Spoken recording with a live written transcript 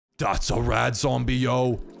That's a rad zombie,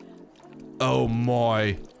 yo. Oh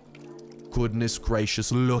my goodness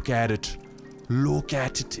gracious, look at it. Look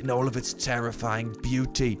at it in all of its terrifying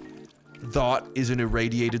beauty. That is an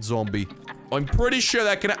irradiated zombie. I'm pretty sure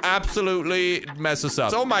that can absolutely mess us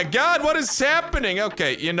up. Oh my god, what is happening?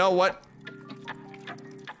 Okay, you know what?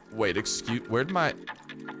 Wait, excuse, where'd my...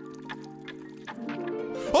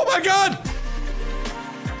 Oh my god!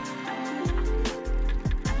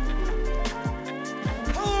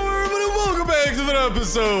 Hello everybody, welcome back to another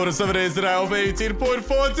episode of 7 Days to Die Alpha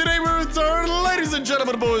 18.4. Today we return, ladies and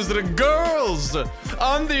gentlemen, boys and girls,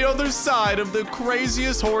 on the other side of the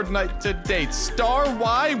craziest horde night to date. Star,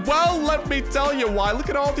 why? Well, let me tell you why. Look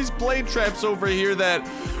at all these blade traps over here that,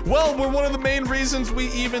 well, were one of the main reasons we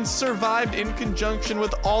even survived in conjunction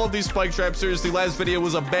with all of these spike traps. Seriously, last video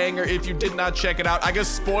was a banger. If you did not check it out, I guess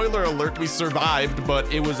spoiler alert, we survived,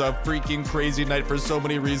 but it was a freaking crazy night for so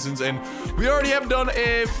many reasons, and we already have done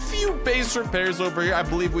a few base repairs over here. I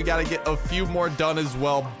believe we gotta get a few more done as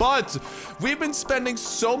well, but we've been spending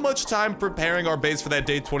so much time preparing our base for that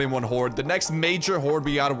day 21 horde. The next major horde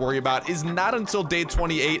we gotta worry about is not until day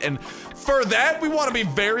 28, and for that, we want to be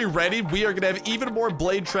very ready. We are gonna have even more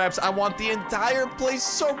blade traps. I want the entire place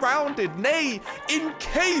surrounded, nay,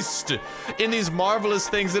 encased in these marvelous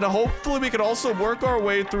things, and hopefully we can also work our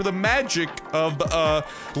way through the magic of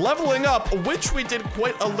leveling up, which we did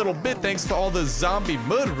quite a little bit thanks to all the zombie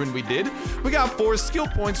murdering we did. We got 4 skill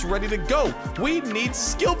points ready to go. We need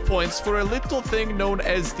skill points for a little thing known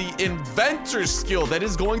as the inventor skill that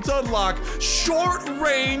is going to unlock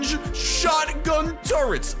short-range shotgun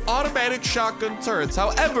turrets, automatic shotgun turrets.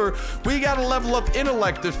 However, we gotta level up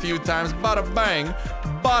intellect a few times. Bada bang,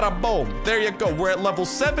 bada boom. There you go. We're at level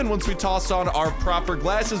 7. Once we toss on our proper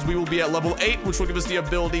glasses, we will be at level 8, which will give us the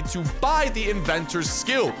ability to buy the inventor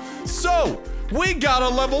skill. So we gotta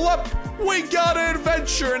level up. We gotta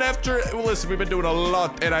adventure. And after, well, listen, we've been doing a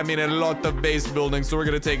lot, and I mean a lot of base building, so we're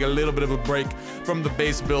gonna take a little bit of a break from the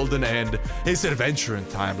base building, and it's adventuring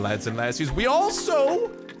time, lads and lassies. We also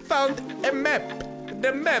found a map.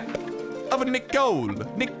 The map of Nicole.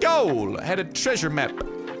 Nicole had a treasure map,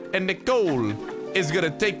 and Nicole is gonna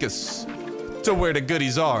take us to where the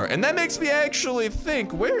goodies are. And that makes me actually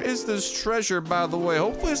think, where is this treasure, by the way?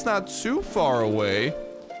 Hopefully it's not too far away.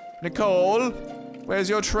 Nicole, where's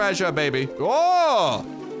your treasure, baby? Oh,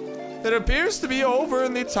 it appears to be over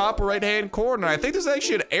in the top right-hand corner. I think there's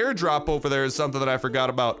actually an airdrop over there or something that I forgot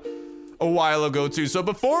about a while ago too. So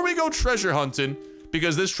before we go treasure hunting,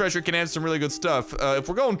 because this treasure can have some really good stuff, if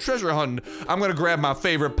we're going treasure hunting, I'm gonna grab my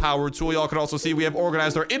favorite power tool. Y'all can also see we have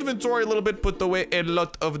organized our inventory a little bit, put away a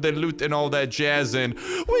lot of the loot and all that jazz, and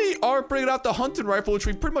we are bringing out the hunting rifle, which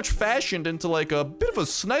we pretty much fashioned into like a bit of a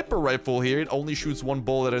sniper rifle here. It only shoots 1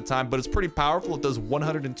 bullet at a time, but it's pretty powerful. It does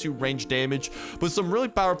 102 range damage with some really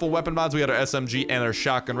powerful weapon mods. We got our SMG and our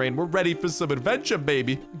shotgun rain. We're ready for some adventure,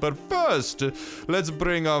 baby. But first, let's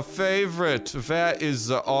bring our favorite. Where is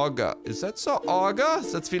the auger? Is that so auger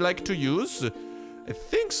that we like to use? I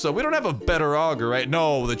think so. We don't have a better auger, right?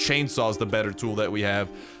 No, the chainsaw is the better tool that we have.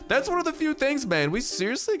 That's one of the few things, man. We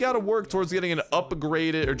seriously got to work towards getting an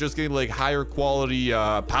upgraded or just getting like higher quality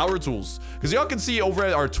power tools. Because y'all can see over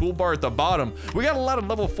at our toolbar at the bottom, we got a lot of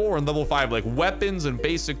level 4 and level 5 like weapons and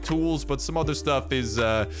basic tools, but some other stuff is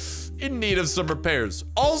in need of some repairs.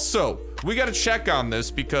 Also, we got to check on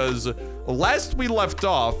this because last we left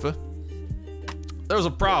off, there was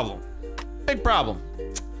a problem. Big problem.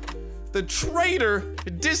 The trader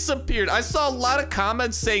disappeared. I saw a lot of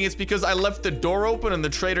comments saying it's because I left the door open and the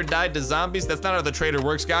trader died to zombies. That's not how the trader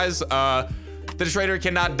works, guys. The trader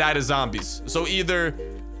cannot die to zombies. So either,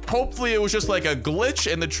 hopefully it was just like a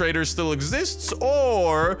glitch and the trader still exists,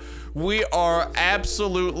 or we are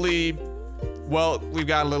absolutely, well, we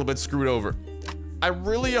got a little bit screwed over. I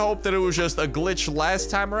really hope that it was just a glitch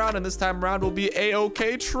last time around, and this time around will be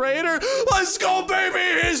a-okay, trader. Let's go,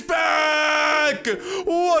 baby! He's back!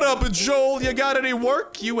 What up, Joel? You got any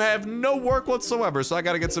work? You have no work whatsoever, so I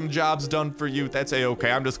gotta get some jobs done for you. That's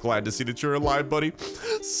a-okay. I'm just glad to see that you're alive, buddy.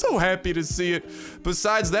 So happy to see it.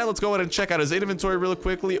 Besides that, let's go ahead and check out his inventory real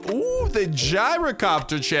quickly. Ooh, the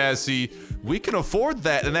gyrocopter chassis. We can afford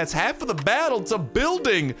that, and that's half of the battle to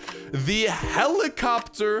building the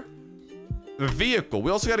helicopter vehicle.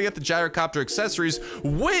 We also got to get the gyrocopter accessories,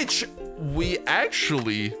 which we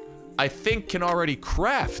actually, I think, can already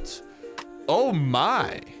craft. Oh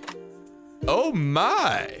my. Oh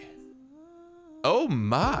my. Oh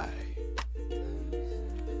my.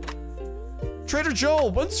 Trader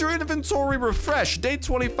Joel, when's your inventory refresh? Day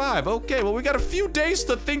 25. Okay, well, we got a few days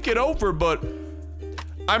to think it over, but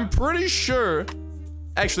I'm pretty sure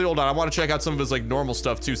Actually, hold on. I want to check out some of his like normal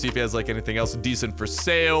stuff too. See if he has like anything else decent for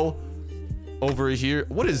sale. Over here.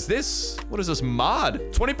 What is this? What is this mod?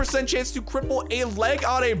 20% chance to cripple a leg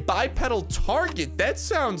on a bipedal target. That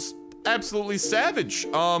sounds absolutely savage.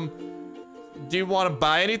 Do you want to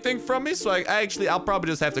buy anything from me? So I'll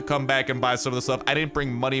probably just have to come back and buy some of the stuff. I didn't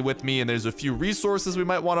bring money with me, and there's a few resources we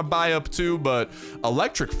might want to buy up too, but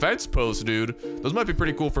electric fence posts, dude. Those might be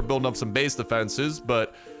pretty cool for building up some base defenses,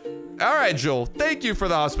 but all right, Joel, thank you for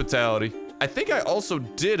the hospitality. I think I also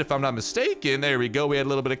did, if I'm not mistaken, there we go. We had a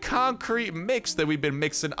little bit of concrete mix that we've been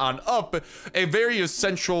mixing on up. A very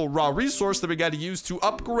essential raw resource that we got to use to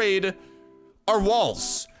upgrade our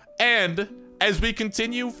walls. And as we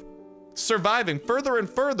continue surviving further and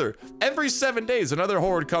further, every 7 days, another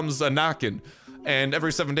horde comes a-knocking. And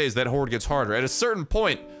every 7 days, that horde gets harder. At a certain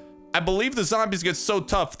point, I believe the zombies get so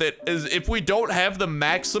tough that if we don't have the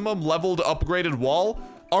maximum leveled upgraded wall,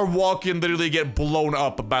 our wall can literally get blown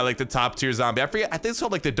up by like the top tier zombie. I forget, I think it's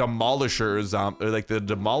called like the Demolisher zombie, or like the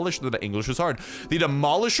Demolisher, the English is hard. The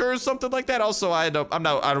Demolisher or something like that. Also, I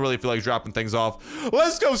don't really feel like dropping things off.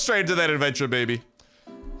 Let's go straight into that adventure, baby.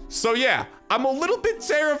 So yeah, I'm a little bit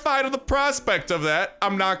terrified of the prospect of that.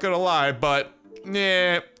 I'm not gonna lie, but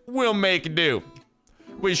yeah, we'll make do.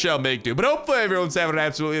 We shall make do. But hopefully everyone's having an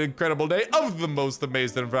absolutely incredible day of the most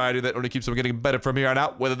amazing variety that only keeps on getting better from here on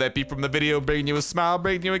out. Whether that be from the video, bringing you a smile,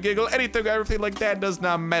 bringing you a giggle, anything, everything like that does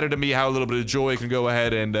not matter to me. How a little bit of joy can go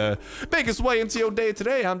ahead and make its way into your day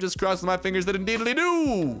today. I'm just crossing my fingers that indeedly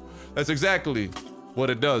do. That's exactly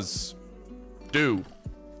what it does. Do.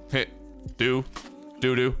 Hit. Do.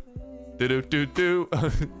 Do-do. Do-do-do-do.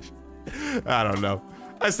 I don't know.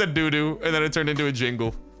 I said doo-doo, and then it turned into a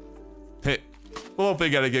jingle. Hit. Well, hopefully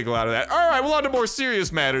you got a giggle out of that. All right, well, on to more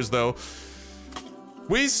serious matters, though.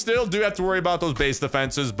 We still do have to worry about those base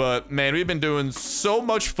defenses, but man, we've been doing so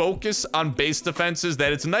much focus on base defenses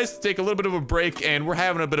that it's nice to take a little bit of a break, and we're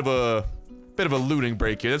having a bit of a looting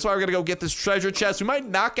break here. That's why we're gonna go get this treasure chest. We might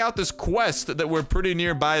knock out this quest that we're pretty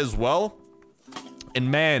nearby as well. And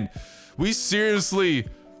man, we seriously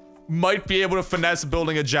might be able to finesse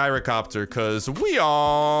building a gyrocopter, because we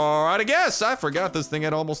are out of gas. I forgot this thing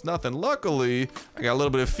had almost nothing. Luckily, I got a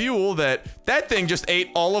little bit of fuel. That thing just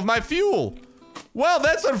ate all of my fuel. Well,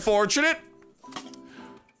 that's unfortunate.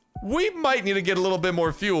 We might need to get a little bit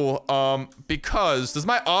more fuel, because does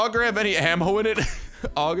my auger have any ammo in it?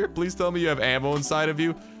 Auger, please tell me you have ammo inside of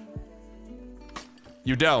you.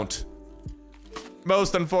 You don't.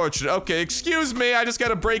 Most unfortunate. Okay, excuse me. I just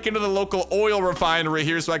gotta break into the local oil refinery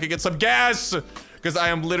here so I can get some gas, because I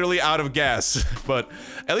am literally out of gas. But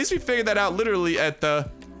at least we figured that out literally at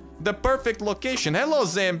the perfect location. Hello,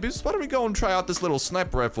 Zambus. Why don't we go and try out this little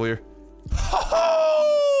sniper rifle here?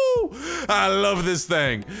 Oh, I love this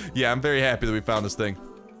thing. Yeah, I'm very happy that we found this thing.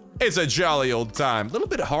 It's a jolly old time. A little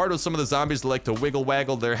bit hard with some of the zombies that like to wiggle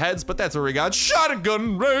waggle their heads, but that's what we got.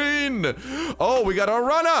 Shotgun rain. Oh, we got a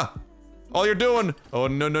runner. All you're doing, oh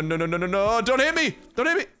no, no, no, no, no, no, no, don't hit me, don't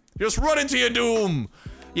hit me, just run into your doom.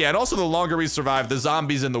 Yeah, and also the longer we survive, the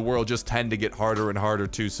zombies in the world just tend to get harder and harder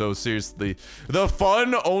too, so seriously, the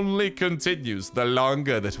fun only continues the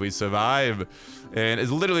longer that we survive. And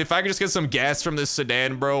it's literally, if I can just get some gas from this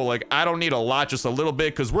sedan, bro, like, I don't need a lot, just a little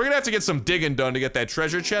bit, because we're gonna have to get some digging done to get that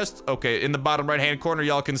treasure chest. Okay, in the bottom right-hand corner,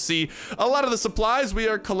 y'all can see a lot of the supplies we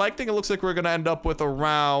are collecting. It looks like we're gonna end up with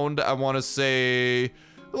around, I want to say,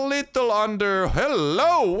 little under,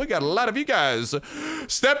 hello, we got a lot of you guys.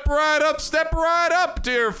 Step right up,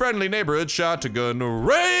 dear friendly neighborhood. Shotgun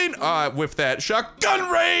rain. With that shotgun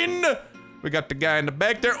rain, we got the guy in the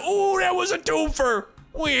back there. Ooh, that was a twofer.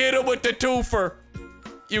 We hit him with the twofer.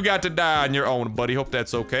 You got to die on your own, buddy. Hope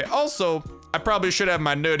that's okay. Also, I probably should have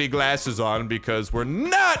my nerdy glasses on, because we're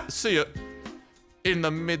not, see ya, in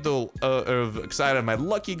the middle of excited. I have my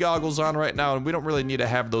lucky goggles on right now, and we don't really need to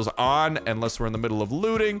have those on unless we're in the middle of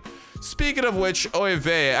looting. Speaking of which, oy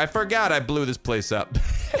vey, I forgot I blew this place up.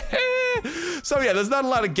 So yeah, there's not a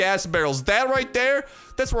lot of gas barrels. That right there,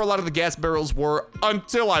 that's where a lot of the gas barrels were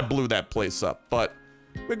until I blew that place up. But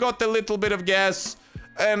we got the little bit of gas.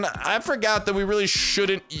 And I forgot that we really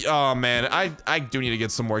shouldn't, oh man, I do need to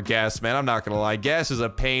get some more gas, man. I'm not gonna lie, gas is a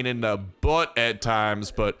pain in the butt at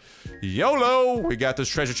times, but YOLO, we got this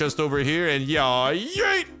treasure chest over here, and yeah,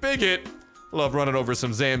 yeet, big hit. Love running over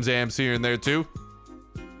some zams here and there too.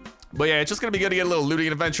 But yeah, it's just gonna be good to get a little looting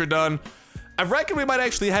adventure done. I reckon we might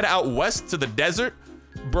actually head out west to the desert.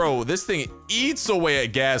 Bro, this thing eats away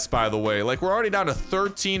at gas, by the way. Like, we're already down to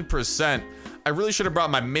 13%. I really should have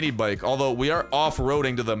brought my mini bike, although we are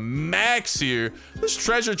off-roading to the max here. This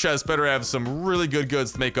treasure chest better have some really good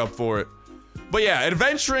goods to make up for it. But yeah,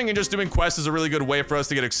 adventuring and just doing quests is a really good way for us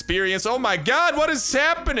to get experience. Oh my god, what is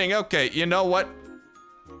happening? Okay, you know what?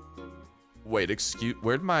 Wait,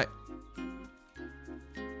 where'd my...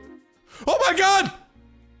 Oh my god!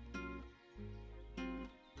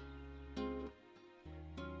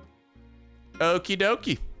 Okie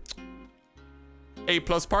dokie. A+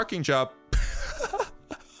 parking job.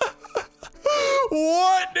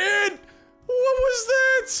 What, dude? What was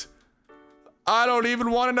that? I don't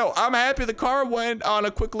even want to know. I'm happy the car went on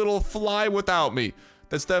a quick little fly without me.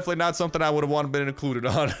 That's definitely not something I would have wanted to be included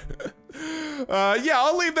on. Yeah,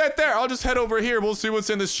 I'll leave that there. I'll just head over here. We'll see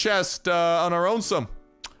what's in this chest on our own some.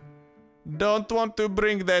 Don't want to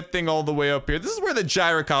bring that thing all the way up here. This is where the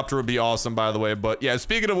gyrocopter would be awesome, by the way. But yeah,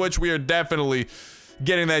 speaking of which, we are definitely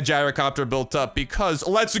getting that gyrocopter built up because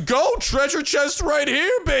let's go! Treasure chest right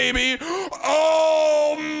here, baby!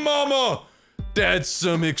 Oh, mama! That's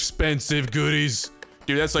some expensive goodies.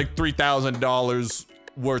 Dude, that's like $3,000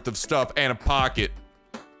 worth of stuff and a pocket.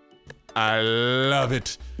 I love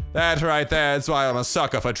it. That's right there. That's why I'm a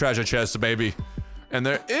sucker for treasure chests, baby. And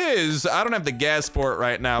there is, I don't have the gas for it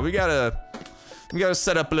right now. We gotta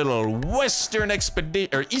set up a little eastern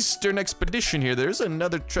expedition here. There's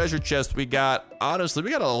another treasure chest we got. Honestly, we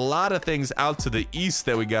got a lot of things out to the east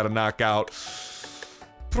that we gotta knock out.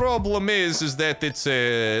 Problem is that it's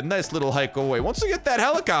a nice little hike away. Once we get that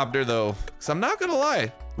helicopter though, because I'm not gonna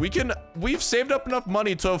lie, we've saved up enough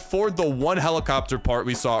money to afford the one helicopter part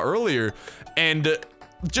we saw earlier. And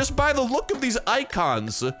just by the look of these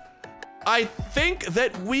icons, I think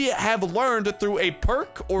that we have learned through a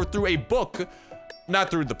perk or through a book,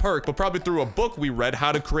 not through the perk, but probably through a book we read,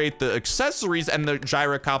 how to create the accessories and the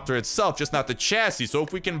gyrocopter itself, just not the chassis. So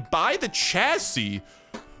if we can buy the chassis,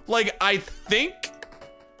 like, I think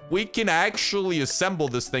we can actually assemble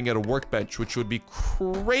this thing at a workbench, which would be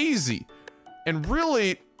crazy. And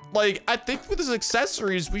really, like, I think with these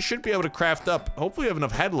accessories, we should be able to craft up. Hopefully we have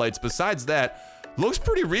enough headlights. Besides that, looks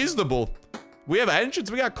pretty reasonable. We have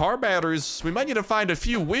engines, we got car batteries. We might need to find a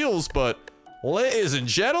few wheels, but ladies and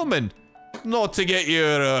gentlemen, not to get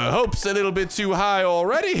your hopes a little bit too high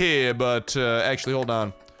already here, but actually, hold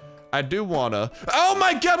on. I do wanna... Oh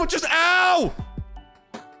my god, what just... Ow!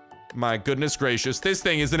 My goodness gracious, this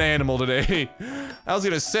thing is an animal today. I was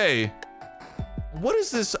gonna say, what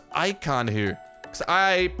is this icon here? Because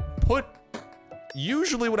I put...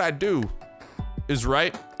 Usually what I do is,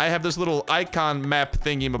 right, I have this little icon map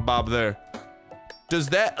thingy-mabob there. Does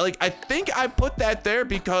that, like, I think I put that there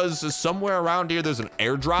because somewhere around here there's an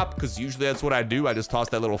airdrop, because usually that's what I do. I just toss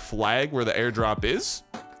that little flag where the airdrop is.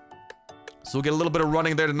 So we'll get a little bit of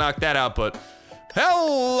running there to knock that out, but...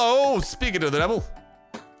 Hello! Speaking of the devil.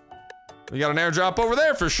 We got an airdrop over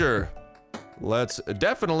there for sure. Let's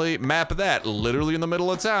definitely map that, literally in the middle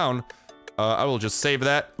of town. I will just save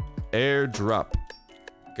that. Airdrop.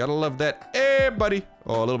 Gotta love that. Hey, buddy.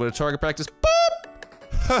 Oh, a little bit of target practice.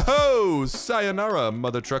 Ho-ho! Sayonara,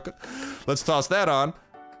 mother trucker. Let's toss that on.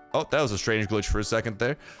 Oh, that was a strange glitch for a second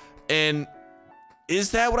there. And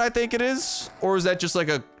is that what I think it is? Or is that just like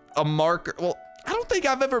a marker? Well, I don't think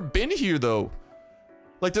I've ever been here, though.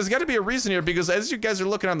 Like, there's got to be a reason here, because as you guys are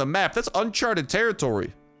looking on the map, that's uncharted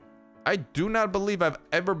territory. I do not believe I've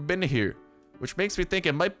ever been here, which makes me think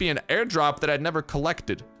it might be an airdrop that I'd never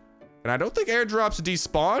collected. And I don't think airdrops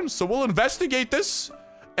despawn, so we'll investigate this.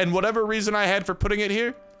 And whatever reason I had for putting it here,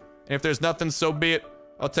 and if there's nothing, so be it.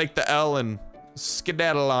 I'll take the L and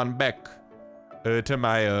skedaddle on back to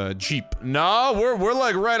my Jeep. No, we're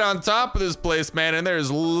like right on top of this place, man, and there's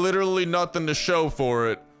literally nothing to show for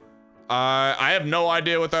it. I have no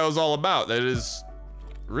idea what that was all about. That is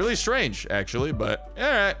really strange, actually, but all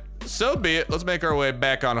right, so be it. Let's make our way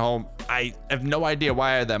back on home. I have no idea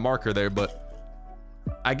why I had that marker there, but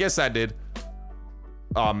I guess I did.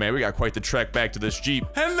 Oh man, we got quite the trek back to this Jeep.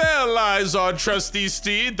 And there lies our trusty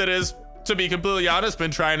steed that is, to be completely honest,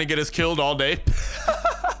 been trying to get us killed all day.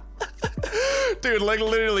 Dude, like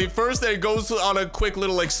literally, first it goes on a quick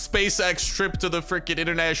little like SpaceX trip to the freaking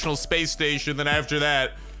International Space Station, then after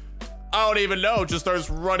that, I don't even know, just starts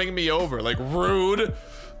running me over, like rude.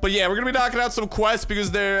 But yeah, we're gonna be knocking out some quests because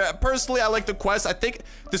they're, personally, I like the quests. I think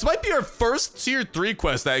this might be our first tier 3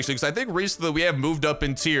 quest actually, because I think recently we have moved up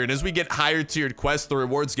in tier, and as we get higher tiered quests, the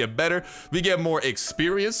rewards get better. We get more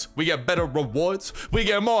experience, we get better rewards, we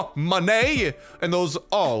get more money, and those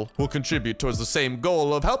all will contribute towards the same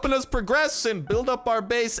goal of helping us progress and build up our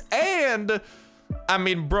base. And I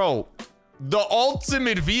mean, bro, the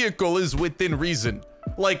ultimate vehicle is within reason.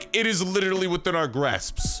 Like, it is literally within our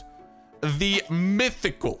grasps. The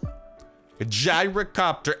mythical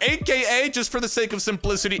gyrocopter, aka, just for the sake of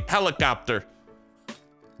simplicity, helicopter.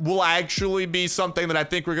 will actually be something that I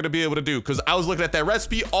think we're gonna be able to do. Because I was looking at that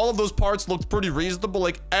recipe, all of those parts looked pretty reasonable.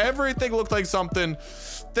 Like, everything looked like something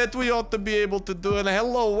that we ought to be able to do. And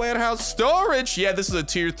hello, warehouse storage. Yeah, this is a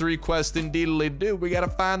tier 3 quest indeedly do. We gotta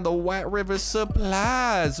find the White River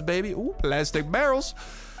supplies, baby. Ooh, plastic barrels.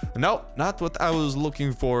 Nope, not what I was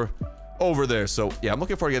looking for over there. So yeah, I'm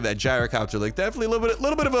looking forward to getting that gyrocopter. Like, definitely a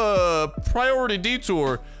little bit of a priority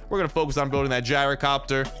detour. We're gonna focus on building that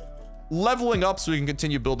gyrocopter, leveling up so we can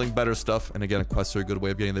continue building better stuff. And again, quests are a good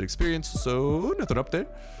way of getting that experience. So nothing up there.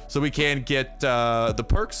 So we can get the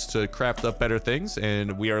perks to craft up better things.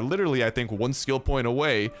 And we are literally, I think, 1 skill point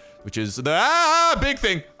away, which is the big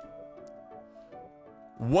thing.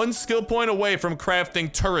 1 skill point away from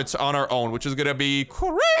crafting turrets on our own, which is gonna be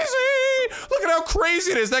crazy. Look at how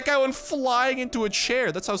crazy it is. That guy went flying into a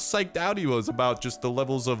chair. That's how psyched out he was about just the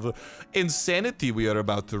levels of insanity we are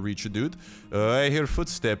about to reach, dude. I hear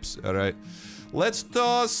footsteps. All right. Let's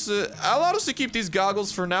toss... I'll honestly keep these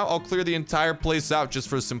goggles for now. I'll clear the entire place out just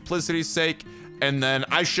for simplicity's sake. And then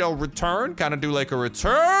I shall return. Kind of do like a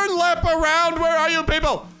return lap around. Where are you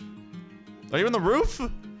people? Are you in the roof?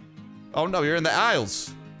 Oh no, you're in the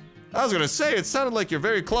aisles. I was gonna say, it sounded like you're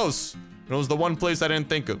very close. It was the one place I didn't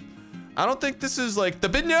think of. I don't think this is like the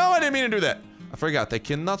bit. No, I didn't mean to do that. I forgot. They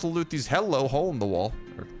cannot loot these. Hello, hole in the wall.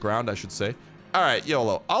 Or ground, I should say. All right,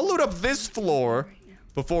 YOLO. I'll loot up this floor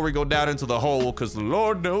before we go down into the hole, because the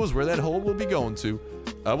Lord knows where that hole will be going to.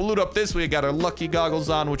 We'll loot up this. We got our lucky goggles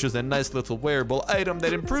on, which is a nice little wearable item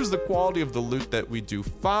that improves the quality of the loot that we do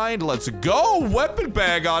find. Let's go. Weapon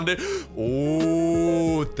bag on it.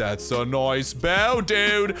 Oh, that's a nice bow,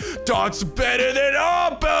 dude. That's better than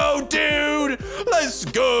our bow, dude. Let's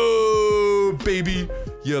go, baby.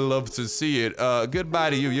 You love to see it.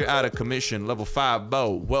 Goodbye to you. You're out of commission. Level 5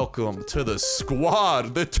 bow. Welcome to the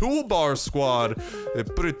squad. The toolbar squad. A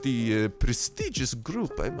pretty prestigious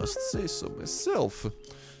group, I must say so myself.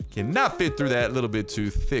 Cannot fit through that, a little bit too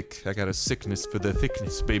thick. I got a sickness for the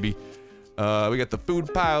thickness, baby. We got the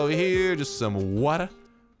food pile here. Just some water.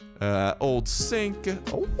 Old sink.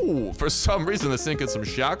 Oh, for some reason the sink had some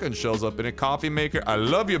shotgun shells up in it. Coffee maker. I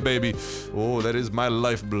love you, baby. Oh, that is my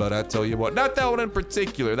lifeblood, I tell you what. Not that one in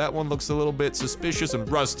particular. That one looks a little bit suspicious and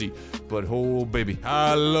rusty. But oh, baby,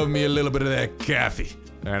 I love me a little bit of that coffee.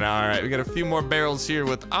 And all right, we got a few more barrels here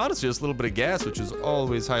with honestly just a little bit of gas, which is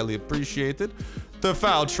always highly appreciated. The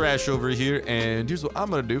foul trash over here. And here's what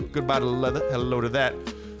I'm gonna do. Goodbye to leather. Hello to that.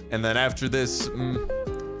 And then after this,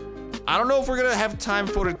 I don't know if we're gonna have time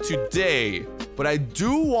for it today, but I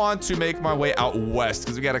do want to make my way out west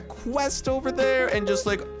because we got a quest over there, and just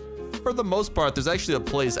like for the most part, there's actually a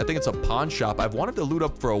place, I think it's a pawn shop I've wanted to loot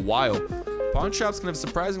up for a while. Pawn shops can have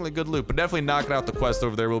surprisingly good loot, but definitely knocking out the quest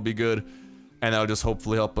over there will be good, and that'll just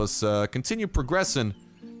hopefully help us continue progressing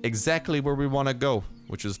exactly where we want to go,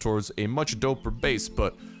 which is towards a much doper base.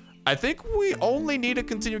 But I think we only need to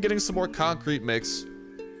continue getting some more concrete mix.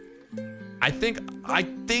 I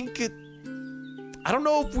don't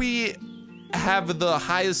know if we have the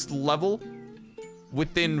highest level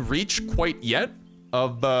within reach quite yet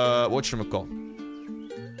of whatchamacall,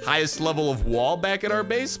 highest level of wall back at our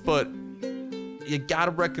base, but you gotta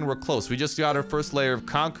reckon we're close. We just got our first layer of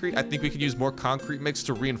concrete. I think we could use more concrete mix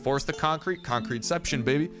to reinforce the concrete. Concreteception,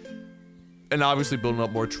 baby. And obviously building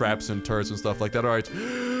up more traps and turrets and stuff like that. All right.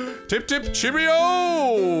 Tip, tip,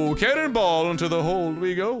 cheerio! Cannonball into the hole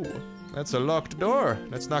we go. That's a locked door.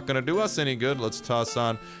 That's not gonna do us any good. Let's toss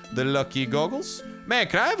on the lucky goggles. Man,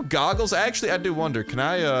 can I have goggles? Actually, I do wonder. Can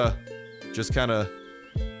I, just kind of...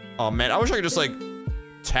 Oh, man. I wish I could just, like,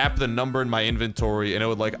 tap the number in my inventory and it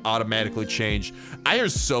would, like, automatically change. I hear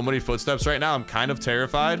so many footsteps right now. I'm kind of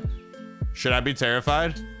terrified. Should I be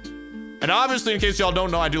terrified? And obviously, in case y'all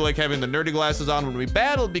don't know, I do like having the nerdy glasses on when we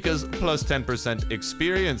battle because plus 10%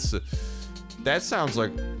 experience. That sounds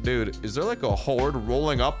like... Dude, is there, like, a horde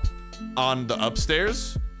rolling up on the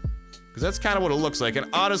upstairs? Because that's kind of what it looks like. And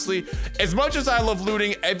honestly, as much as I love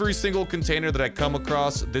looting every single container that I come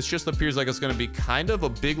across, this just appears like it's going to be kind of a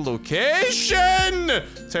big location.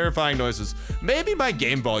 Terrifying noises. Maybe my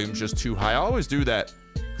game volume's just too high. I always do that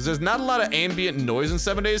because there's not a lot of ambient noise in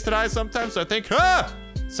 7 Days to Die sometimes. So I think,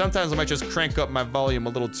 sometimes I might just crank up my volume a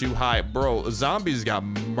little too high. Bro, zombies got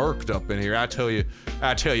murked up in here. I tell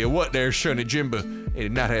you what there, Shunny Jimba. They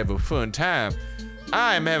did not have a fun time.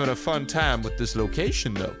 I'm having a fun time with this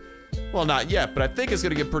location, though. Well, not yet, but I think it's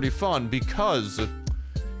gonna get pretty fun because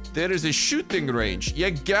there is a shooting range. You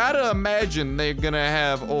gotta imagine they're gonna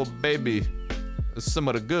have, oh, baby, some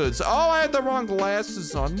of the goods. Oh, I had the wrong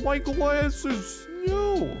glasses on. My glasses.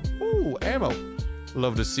 No. Oh, ammo.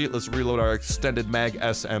 Love to see it. Let's reload our extended mag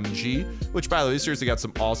SMG, which, by the way, seriously got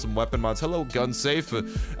some awesome weapon mods. Hello, gun safe.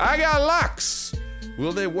 I got locks.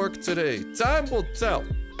 Will they work today? Time will tell.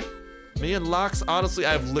 Me and locks, honestly,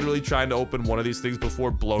 I've literally tried to open one of these things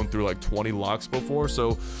before, blown through like 20 locks before,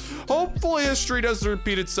 so hopefully history doesn't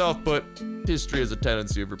repeat itself, but history has a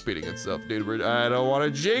tendency of repeating itself, dude. I don't want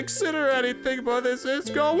to jinx it or anything, but this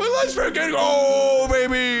is going. Let's freaking go,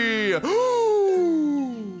 baby!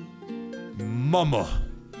 Mama,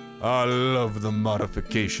 I love the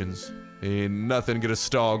modifications. Ain't nothing gonna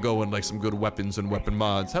stall going like some good weapons and weapon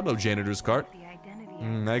mods. Hello, janitor's cart.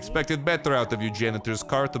 I expected better out of you, janitor's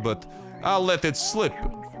cart, but I'll let it slip.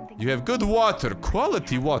 You have good water,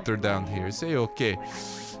 quality water down here. Say okay.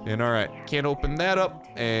 And all right, can't open that up.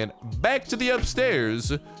 And back to the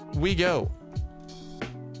upstairs we go.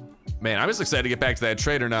 Man, I'm just excited to get back to that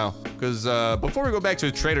trader now. Because before we go back to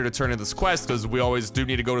the trader to turn in this quest, because we always do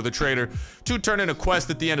need to go to the trader to turn in a quest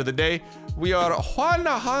at the end of the day, we are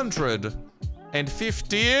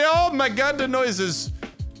 150. Oh my god, the noises.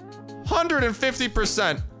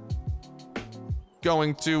 150%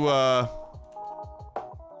 going to,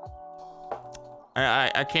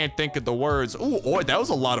 I can't think of the words. Ooh, oil, that was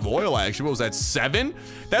a lot of oil, actually. What was that, 7?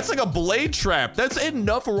 That's like a blade trap. That's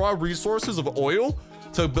enough raw resources of oil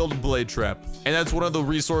to build a blade trap. And that's one of the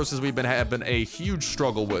resources we've been having a huge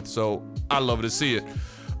struggle with, so I love to see it.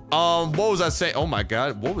 What was I saying? Oh my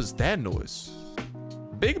god, what was that noise?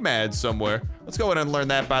 Big Mad somewhere. Let's go ahead and learn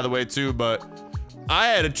that, by the way, too, but I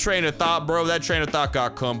had a train of thought, bro. That train of thought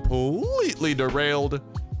got completely derailed.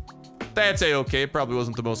 That's a-okay. Probably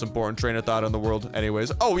wasn't the most important train of thought in the world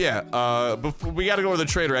anyways. Oh, yeah. Before, we gotta go to the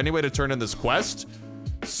trader anyway to turn in this quest.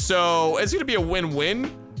 So, it's gonna be a win-win.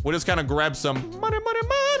 We'll just kind of grab some money,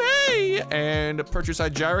 and purchase a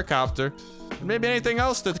gyrocopter. And maybe anything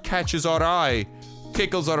else that catches our eye,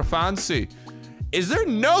 tickles our fancy. Is there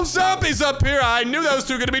no zombies up here? I knew that was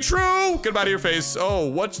too good to be true. Get out of your face. Oh,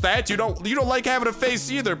 what's that? You don't like having a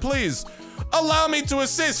face either. Please allow me to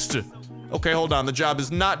assist. Okay, hold on. The job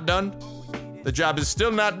is not done. The job is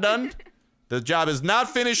still not done. The job is not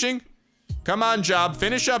finishing. Come on, job.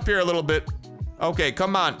 Finish up here a little bit. Okay,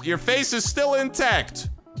 come on. Your face is still intact.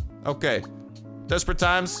 Okay. Desperate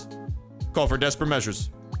times call for desperate measures.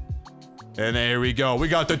 And there we go. We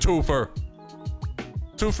got the twofer.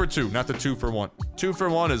 2 for 2, not the 2 for 1. 2 for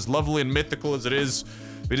 1, as lovely and mythical as it is,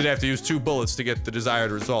 we did have to use 2 bullets to get the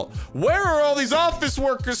desired result. Where are all these office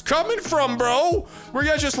workers coming from, bro? Were you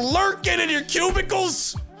guys just lurking in your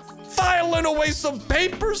cubicles? Filing away some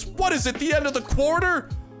papers? What is it, the end of the quarter?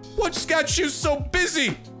 What's got you so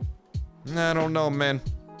busy? I don't know, man.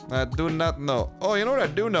 I do not know. Oh, you know what I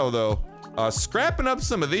do know, though? Scrapping up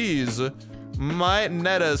some of these might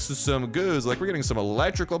net us some goods. Like, we're getting some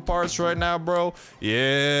electrical parts right now, bro.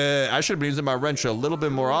 Yeah, I should be using my wrench a little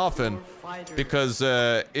bit more often because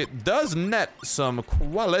it does net some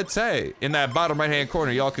quality. In that bottom right hand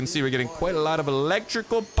corner, y'all can see we're getting quite a lot of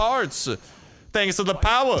electrical parts thanks to the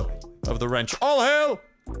power of the wrench. All hail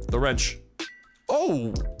the wrench.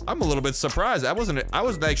 Oh, I'm a little bit surprised. I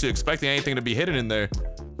wasn't actually expecting anything to be hidden in there.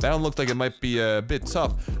 That one looked like it might be a bit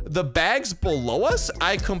tough. The bags below us,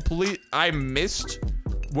 I missed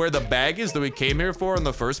where the bag is that we came here for in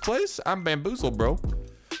the first place. I'm bamboozled, bro.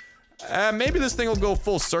 Maybe this thing will go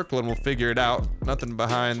full circle and we'll figure it out. Nothing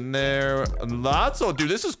behind there. Lots of, dude,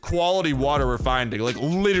 this is quality water we're finding. Like,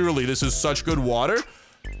 literally, this is such good water.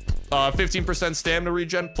 15% stamina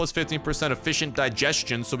regen plus 15% efficient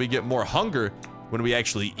digestion, so we get more hunger when we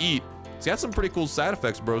actually eat. It's got some pretty cool side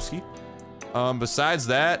effects, broski. Besides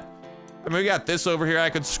that, I mean, we got this over here I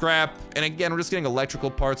could scrap. And again, we're just getting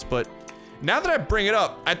electrical parts, but now that I bring it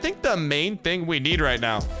up, I think the main thing we need right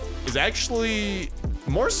now is actually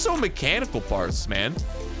more so mechanical parts, man.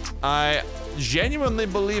 I genuinely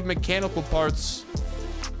believe mechanical parts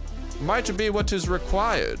might be what is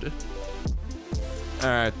required. All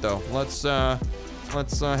right, though, let's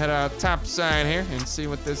head out top side here and see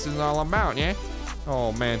what this is all about, yeah?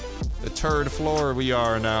 Oh, man, the turd floor we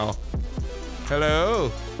are now.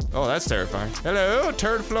 Hello. Oh, that's terrifying. Hello,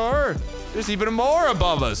 third floor. There's even more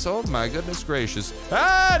above us. Oh my goodness gracious.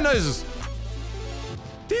 Ah, noises.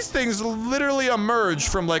 These things literally emerge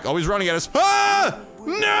from like, oh, he's running at us. Ah,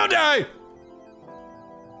 no, die.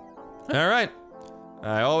 All right.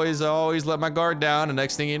 I always let my guard down. And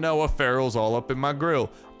next thing you know, a feral's all up in my grill.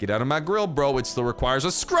 Get out of my grill, bro. It still requires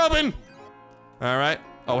a scrubbing. All right.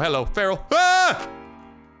 Oh, hello, feral. Ah!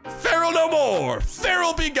 Feral no more!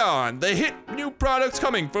 Feral be gone! The hit new products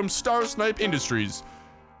coming from Starsnipe Industries.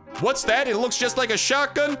 What's that? It looks just like a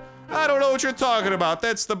shotgun? I don't know what you're talking about.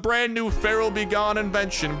 That's the brand new Feral be gone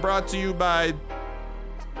invention brought to you by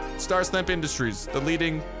Starsnipe Industries, the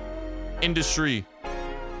leading industry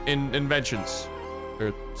in inventions.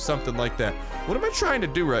 Or something like that. What am I trying to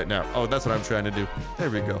do right now? Oh, that's what I'm trying to do. There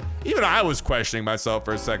we go. Even I was questioning myself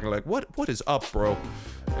for a second, like, what is up, bro?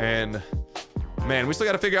 And man, we still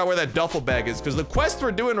gotta figure out where that duffel bag is, because the quest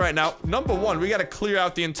we're doing right now, number one, we gotta clear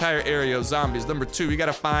out the entire area of zombies. Number two, we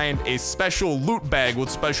gotta find a special loot bag with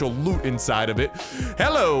special loot inside of it.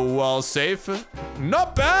 Hello, all safe.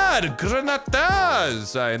 Not bad,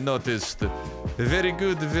 granatas, I noticed. Very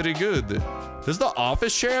good, very good. Does the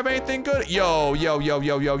office chair have anything good? Yo.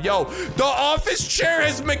 The office chair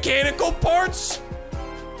has mechanical parts?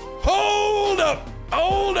 Hold up.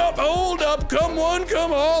 Come one,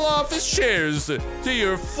 come all office chairs to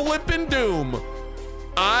your flippin' doom.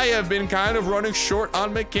 I have been kind of running short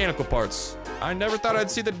on mechanical parts. I never thought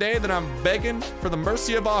I'd see the day that I'm begging for the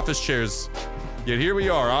mercy of office chairs. Yet here we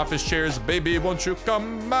are, office chairs, baby, won't you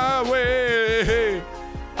come my way?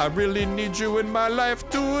 I really need you in my life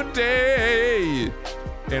today.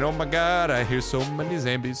 And oh my god, I hear so many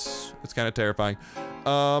zombies. It's kind of terrifying.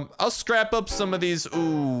 I'll scrap up some of these.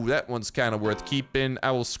 Ooh, that one's kind of worth keeping.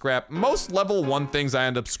 I will scrap most level 1 things I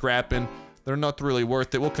end up scrapping. They're not really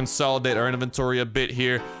worth it. We'll consolidate our inventory a bit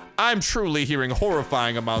here. I'm truly hearing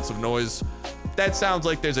horrifying amounts of noise. That sounds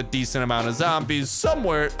like there's a decent amount of zombies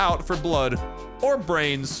somewhere out for blood or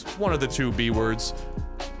brains. One of the two B words.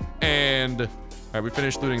 And alright, we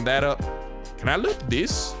finished looting that up. Can I loot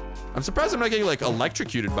this? I'm surprised I'm not getting, like,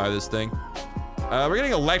 electrocuted by this thing. We're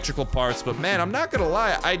getting electrical parts, but man, I'm not gonna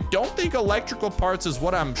lie. I don't think electrical parts is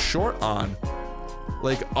what I'm short on.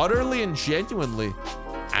 Like, utterly and genuinely,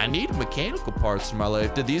 I need mechanical parts in my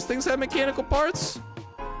life. Do these things have mechanical parts?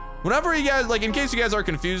 Whenever you guys, like, in case you guys are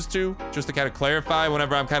confused too, just to kind of clarify,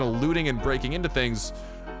 whenever I'm kind of looting and breaking into things,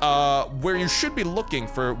 where you should be looking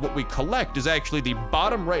for what we collect is actually the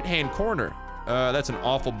bottom right-hand corner. That's an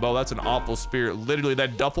awful bow. That's an awful spear. Literally,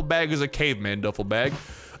 that duffel bag is a caveman duffel bag.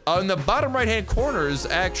 In the bottom right-hand corner is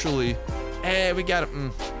actually, we got it.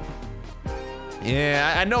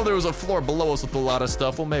 Yeah, I know there was a floor below us with a lot of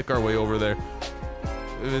stuff. We'll make our way over there.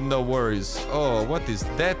 No worries. Oh, what is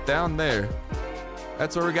that down there?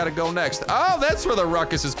 That's where we gotta go next. Oh, that's where the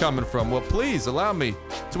ruckus is coming from. Well, please allow me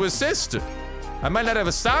to assist. I might not have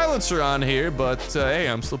a silencer on here, but hey,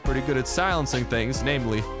 I'm still pretty good at silencing things,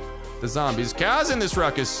 namely the zombies causing this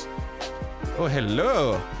ruckus. Oh,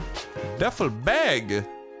 hello. Duffel bag.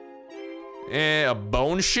 A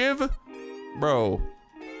bone shiv? Bro.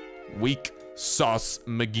 Weak sauce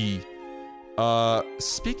McGee.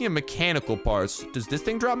 Speaking of mechanical parts, does this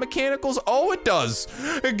thing drop mechanicals? Oh, it does.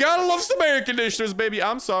 Gotta love some air conditioners, baby.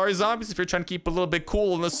 I'm sorry, zombies, if you're trying to keep a little bit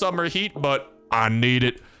cool in the summer heat, but I need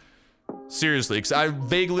it. Seriously, because I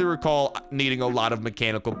vaguely recall needing a lot of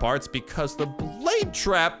mechanical parts because the blade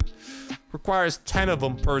trap requires 10 of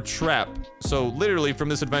them per trap. So literally from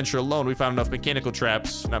this adventure alone, we found enough mechanical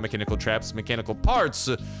traps, not mechanical traps, mechanical parts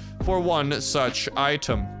for one such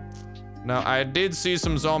item. Now, I did see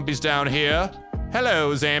some zombies down here.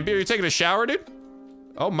 Hello, Zambi. Are you taking a shower, dude?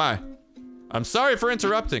 Oh my. I'm sorry for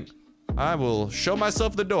interrupting. I will show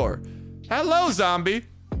myself the door. Hello, zombie.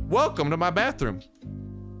 Welcome to my bathroom.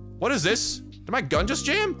 What is this? Did my gun just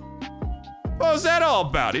jam? What was that all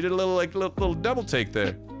about? He did a little, like, little double take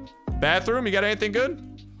there. Bathroom, you got anything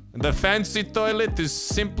good? The fancy toilet is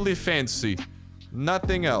simply fancy.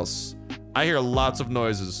 Nothing else. I hear lots of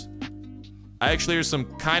noises. I actually hear some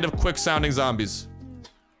kind of quick sounding zombies.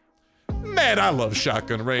 Man, I love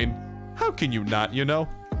shotgun rain. How can you not, you know?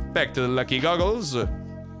 Back to the lucky goggles.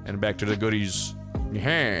 And back to the goodies.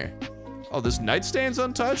 Yeah. Oh, this nightstand's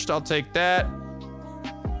untouched. I'll take that.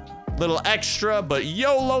 Little extra, but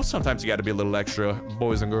YOLO. Sometimes you gotta be a little extra,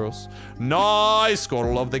 boys and girls. Nice. Gotta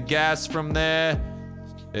love the gas from there.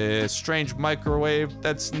 Strange microwave.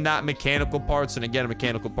 That's not mechanical parts. And again,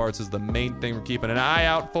 mechanical parts is the main thing we're keeping an eye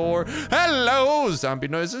out for. Hello, zombie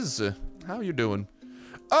noises. How you doing?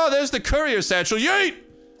 Oh, there's the courier satchel. Yeet!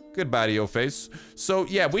 Goodbye to your face. So,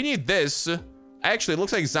 yeah, we need this. Actually, it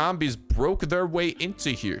looks like zombies broke their way into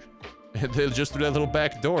here. They're just through that little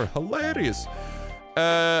back door. Hilarious.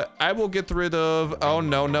 I will get rid of, oh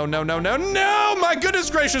no, my goodness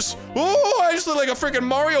gracious. Oh, I just look like a freaking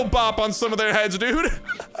Mario bop on some of their heads, dude.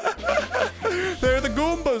 They're the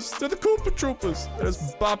Goombas, they're the Koopa Troopas. They're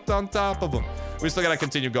just bopped on top of them. We still gotta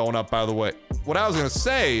continue going up, by the way. What I was gonna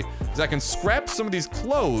say is I can scrap some of these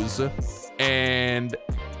clothes and,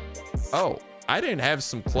 oh, I didn't have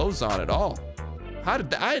some clothes on at all. How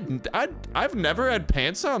did I've never had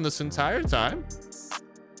pants on this entire time.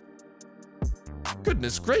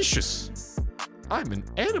 Goodness gracious. I'm an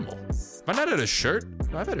animal. Have I not had a shirt?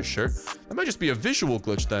 No, I've had a shirt. That might just be a visual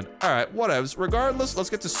glitch then. All right, whatevs. Regardless, let's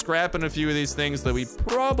get to scrapping a few of these things that we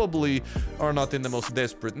probably are not in the most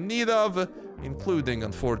desperate need of, including,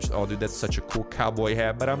 unfortunately, oh, dude, that's such a cool cowboy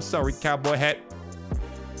hat, but I'm sorry, cowboy hat.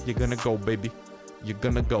 You're gonna go, baby. You're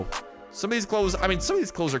gonna go. Some of these clothes, I mean, some of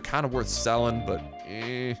these clothes are kind of worth selling, but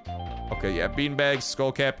okay, yeah, beanbag,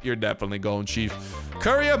 skull cap, you're definitely going, chief.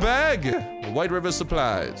 Courier bag, White River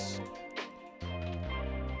Supplies.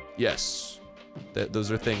 Yes,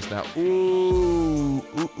 those are things now. Ooh.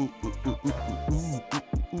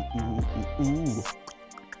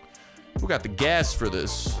 Who got the gas for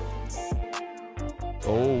this?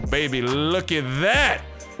 Oh, baby, look at that.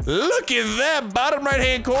 Look at that bottom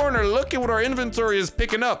right-hand corner. Look at what our inventory is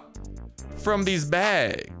picking up from these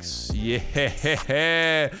bags.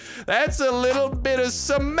 Yeah, that's a little bit of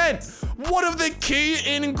cement. One of the key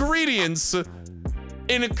ingredients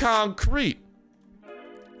in concrete.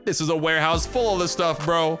 This is a warehouse full of this stuff,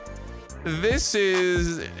 bro.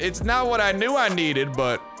 It's not what I knew I needed,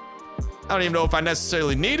 but I don't even know if I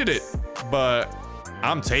necessarily needed it, but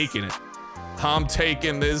I'm taking it. I'm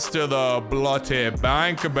taking this to the bloody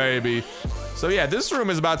bank, baby. So yeah, this room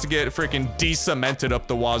is about to get freaking de-cemented up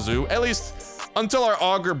the wazoo, at least until our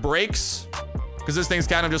auger breaks, because this thing's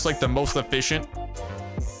kind of just like the most efficient,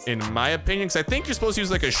 in my opinion, because I think you're supposed to use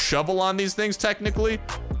like a shovel on these things technically,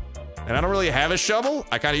 and I don't really have a shovel.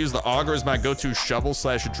 I kind of use the auger as my go-to shovel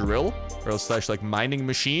slash drill, or slash like mining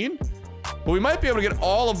machine, but we might be able to get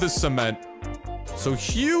all of this cement. So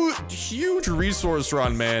huge resource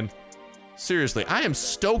run, man. Seriously, I am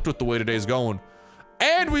stoked with the way today's going.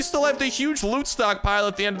 And we still have the huge loot stockpile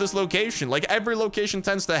at the end of this location, like every location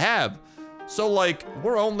tends to have. So like,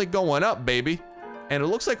 we're only going up, baby. And it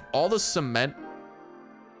looks like all the cement.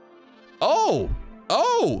 Oh,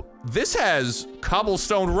 this has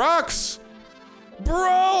cobblestone rocks.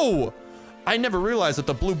 Bro, I never realized that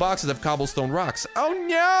the blue boxes have cobblestone rocks. Oh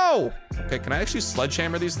no. Okay, can I actually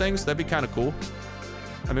sledgehammer these things? That'd be kind of cool.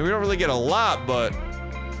 I mean, we don't really get a lot, but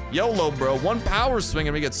YOLO, bro. One power swing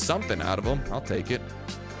and we get something out of them. I'll take it.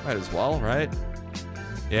 Might as well, right?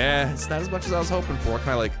 Yeah, it's not as much as I was hoping for. Can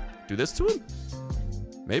I, like, do this to him?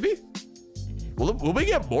 Maybe? Will we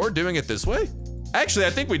get bored doing it this way? Actually, I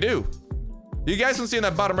think we do. You guys can see in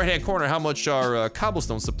that bottom right-hand corner how much our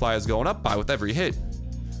cobblestone supply is going up by with every hit.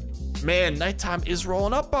 Man, nighttime is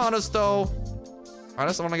rolling up on us, though. I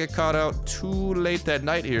just don't want to get caught out too late that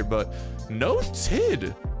night here, but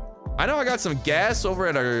noted. I know I got some gas over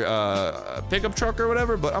at our pickup truck or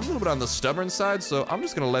whatever, but I'm a little bit on the stubborn side, so I'm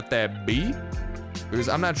just gonna let that be, because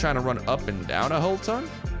I'm not trying to run up and down a whole ton.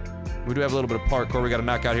 We do have a little bit of parkour we gotta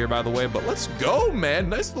knock out here, by the way, but let's go, man.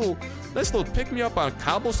 Nice little pick-me-up on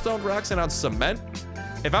cobblestone rocks and on cement.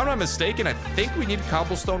 If I'm not mistaken, I think we need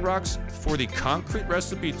cobblestone rocks for the concrete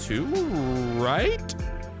recipe too, right?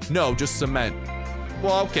 No, just cement.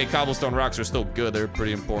 Well, okay, cobblestone rocks are still good. They're a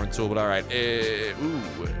pretty important tool, but all right. Ooh,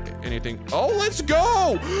 anything? Oh, let's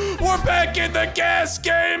go! We're back in the gas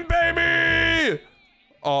game, baby!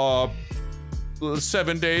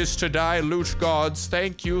 7 days to die, loot gods.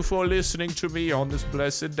 Thank you for listening to me on this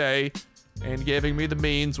blessed day and giving me the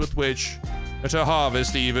means with which to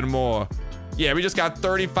harvest even more. Yeah, we just got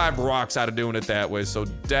 35 rocks out of doing it that way, so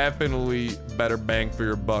definitely better bang for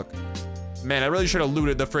your buck. Man, I really should have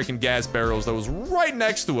looted the freaking gas barrels that was right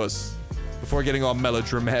next to us before getting all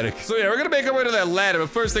melodramatic. So yeah, we're gonna make our way to that ladder, but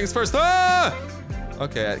first things first. Ah!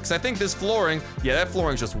 Okay, because I think this flooring, yeah, that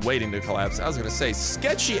flooring's just waiting to collapse. I was gonna say,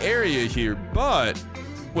 sketchy area here, but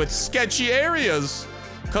with sketchy areas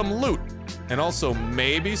come loot. And also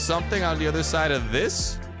maybe something on the other side of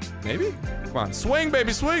this? Maybe? Come on, swing,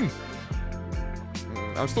 baby, swing!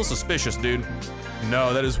 I'm still suspicious, dude.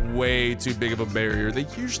 No, that is way too big of a barrier. They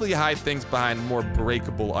usually hide things behind more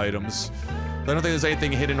breakable items. I don't think there's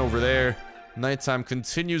anything hidden over there. Nighttime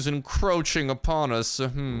continues encroaching upon us.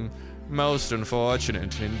 Most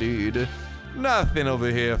unfortunate indeed. Nothing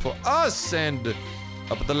over here for us, and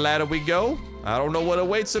up the ladder we go. I don't know what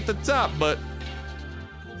awaits at the top, but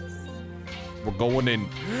we're going in.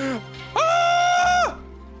 Ah!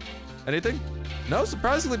 Anything? No,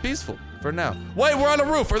 surprisingly peaceful for now. Wait, we're on the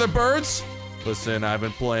roof. Are there birds? Listen, I've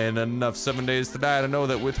been playing enough 7 Days to Die to know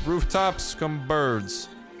that with rooftops come birds.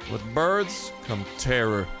 With birds come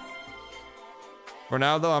terror. For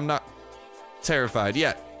now, though, I'm not terrified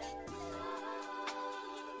yet.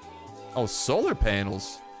 Oh, solar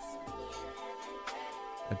panels.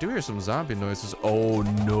 I do hear some zombie noises. Oh,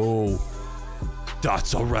 no.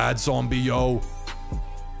 That's a rad zombie, yo.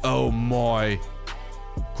 Oh, my.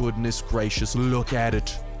 Goodness gracious, look at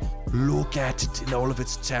it. Look at it in all of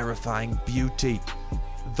its terrifying beauty.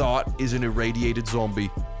 That is an irradiated zombie.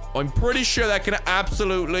 I'm pretty sure that can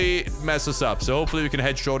absolutely mess us up. So hopefully we can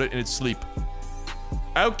headshot it in its sleep.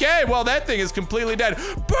 Okay, well, that thing is completely dead.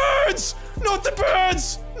 Birds! Not the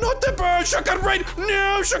birds! Not the birds! Shotgun raid!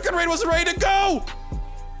 No, shotgun raid wasn't ready to go!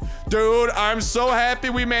 Dude, I'm so happy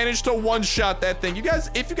we managed to one-shot that thing. You guys,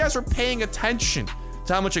 if you guys were paying attention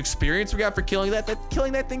to how much experience we got for killing that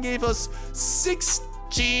thing gave us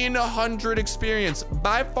 1,600 experience.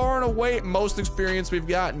 By far and away, most experience we've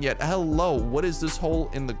gotten yet. Hello, what is this hole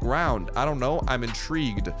in the ground? I don't know, I'm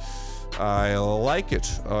intrigued. I like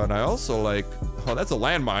it, and I also like, oh, that's a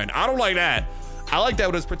landmine. I don't like that. I like that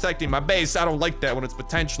when it's protecting my base. I don't like that when it's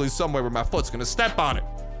potentially somewhere where my foot's gonna step on it.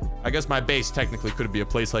 I guess my base technically could be a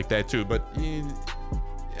place like that too, but you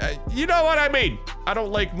know what I mean. I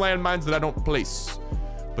don't like landmines that I don't place.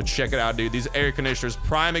 But check it out, dude. These air conditioners,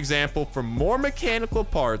 prime example for more mechanical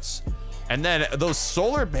parts. And then those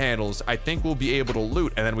solar panels, I think we'll be able to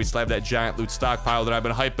loot. And then we still have that giant loot stockpile that I've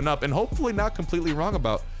been hyping up and hopefully not completely wrong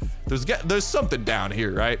about. There's something down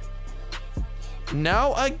here, right?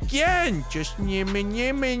 Now again, just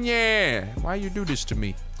yeah. Why you do this to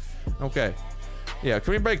me? Okay. Yeah,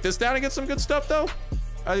 can we break this down and get some good stuff though?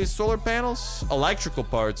 Are these solar panels? Electrical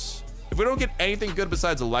parts. If we don't get anything good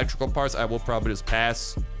besides electrical parts, I will probably just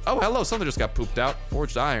pass. Oh, hello, something just got pooped out.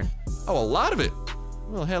 Forged iron. Oh, a lot of it.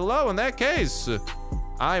 Well, hello, in that case.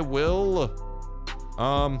 I will,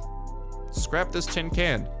 scrap this tin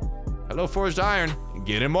can. Hello, forged iron.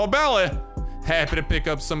 Get in more belly. Happy to pick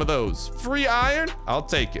up some of those. Free iron? I'll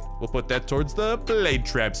take it. We'll put that towards the blade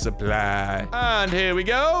trap supply. And here we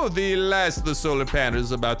go. The last of the solar panels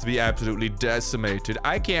is about to be absolutely decimated.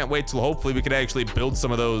 I can't wait till hopefully we can actually build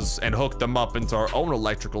some of those and hook them up into our own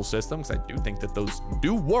electrical system, because I do think that those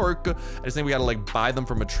do work. I just think we gotta like buy them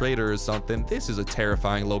from a trader or something. This is a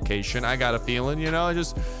terrifying location. I got a feeling, you know,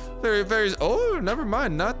 just very, oh, never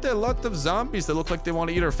mind. Not a lot of zombies that look like they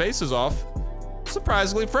want to eat our faces off.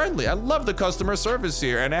 Surprisingly friendly. I love the customer service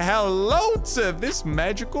here. And hello to this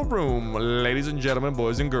magical room, ladies and gentlemen,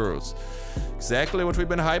 boys and girls. Exactly what we've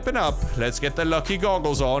been hyping up. Let's get the lucky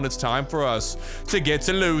goggles on. It's time for us to get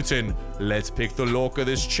to looting. Let's pick the lock of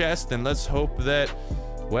this chest and let's hope that,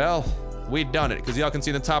 well, we've done it. Because y'all can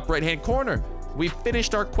see in the top right-hand corner, we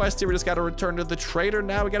finished our quest here. We just got to return to the trader.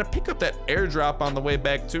 Now we got to pick up that airdrop on the way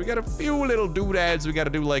back too. We got a few little doodads we got to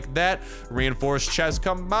do like that. Reinforced chest,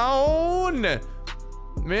 come on.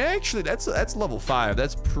 Actually, that's level 5.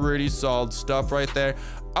 That's pretty solid stuff right there.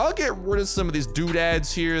 I'll get rid of some of these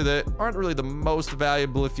doodads here that aren't really the most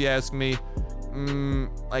valuable if you ask me.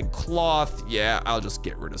 Like cloth. Yeah, I'll just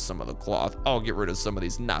get rid of some of the cloth. I'll get rid of some of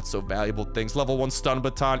these not so valuable things. Level 1 stun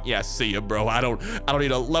baton. Yeah, see ya, bro. I don't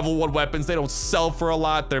need a level 1 weapons. They don't sell for a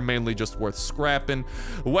lot. They're mainly just worth scrapping.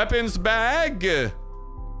 Weapons bag.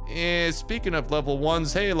 Speaking of level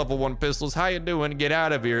 1s, hey, level 1 pistols, how you doing? Get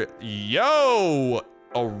out of here. Yo,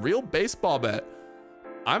 a real baseball bat.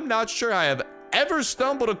 I'm not sure I have ever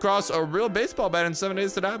stumbled across a real baseball bat in 7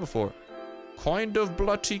 Days to Die before. Kind of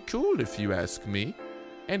bloody cool, if you ask me.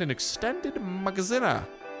 And an extended magazine.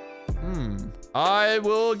 I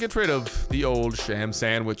will get rid of the old sham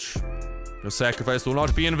sandwich. Your sacrifice will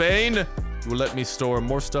not be in vain. You will let me store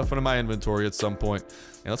more stuff into my inventory at some point.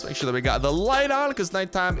 And let's make sure that we got the light on, because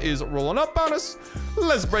nighttime is rolling up on us.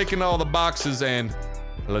 Let's break in all the boxes and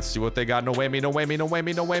let's see what they got. No whammy, no whammy, no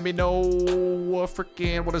whammy, no whammy, no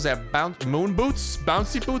freaking, what is that? Moon boots?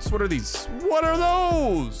 Bouncy boots? What are these? What are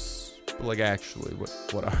those? Like, actually,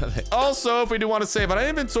 what are they? Also, if we do want to save on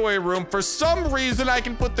inventory room, for some reason, I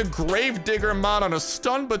can put the Gravedigger mod on a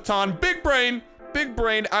stun baton. Big brain,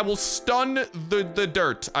 I will stun the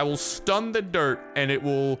dirt. I will stun the dirt, and it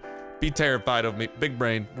will be terrified of me. Big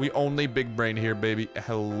brain. We only big brain here, baby.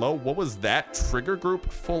 Hello, what was that? Trigger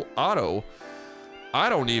group full auto. I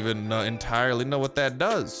don't even entirely know what that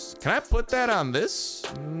does. Can I put that on this?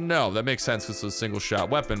 No, that makes sense because it's a single shot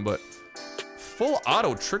weapon, but full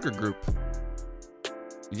auto trigger group.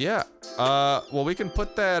 Yeah, well, we can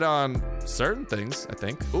put that on certain things, I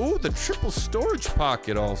think. Ooh, the triple storage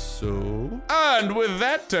pocket also. And with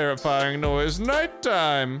that terrifying noise,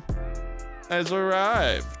 nighttime has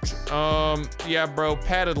arrived. Yeah, bro,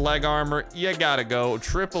 padded leg armor, you gotta go.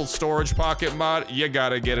 Triple storage pocket mod, you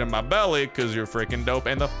gotta get in my belly because you're freaking dope.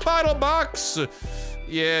 And the final box,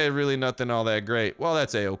 yeah, really nothing all that great. Well,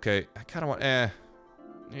 that's a-okay. I kind of want,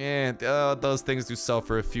 yeah, those things do sell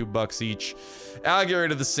for a few bucks each. I'll get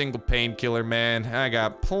rid of the single painkiller, man. I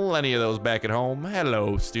got plenty of those back at home.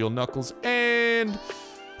 Hello, steel knuckles and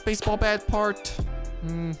baseball bat part.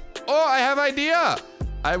 Oh, I have idea.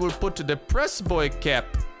 I will put the press boy cap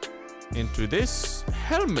into this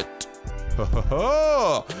helmet.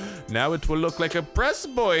 Now it will look like a press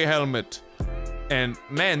boy helmet. And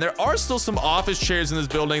man, there are still some office chairs in this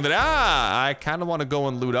building that I kind of want to go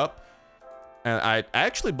and loot up. And I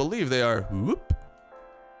actually believe they are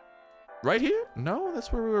right here. No,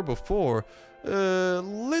 that's where we were before. A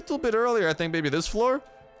little bit earlier, I think maybe this floor.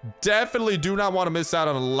 Definitely do not want to miss out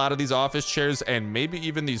on a lot of these office chairs and maybe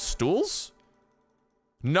even these stools.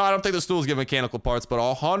 No, I don't think the stools give mechanical parts, but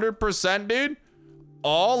 100%, dude.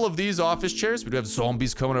 All of these office chairs, we do have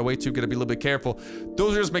zombies coming our way too, gotta be a little bit careful.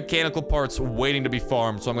 Those are just mechanical parts waiting to be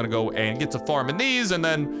farmed, so I'm gonna go and get to farming these, and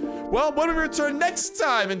then, well, when we return next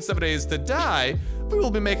time in 7 Days to Die, we will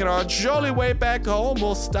be making our jolly way back home.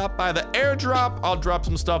 We'll stop by the airdrop, I'll drop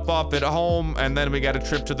some stuff off at home, and then we got a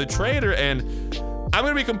trip to the trader, and I'm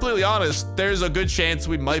gonna be completely honest, there's a good chance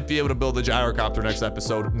we might be able to build a gyrocopter next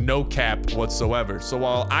episode, no cap whatsoever. So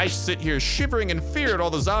while I sit here shivering in fear at all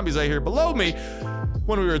the zombies I hear below me,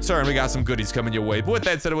 when we return, we got some goodies coming your way. But with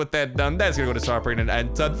that said and with that done, that's gonna go to Starnipe and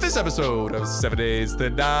end this episode of 7 Days to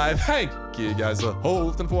Die. Thank you guys a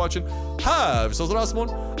whole ton for watching. Have yourselves an awesome one,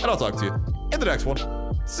 and I'll talk to you in the next one.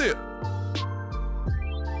 See ya.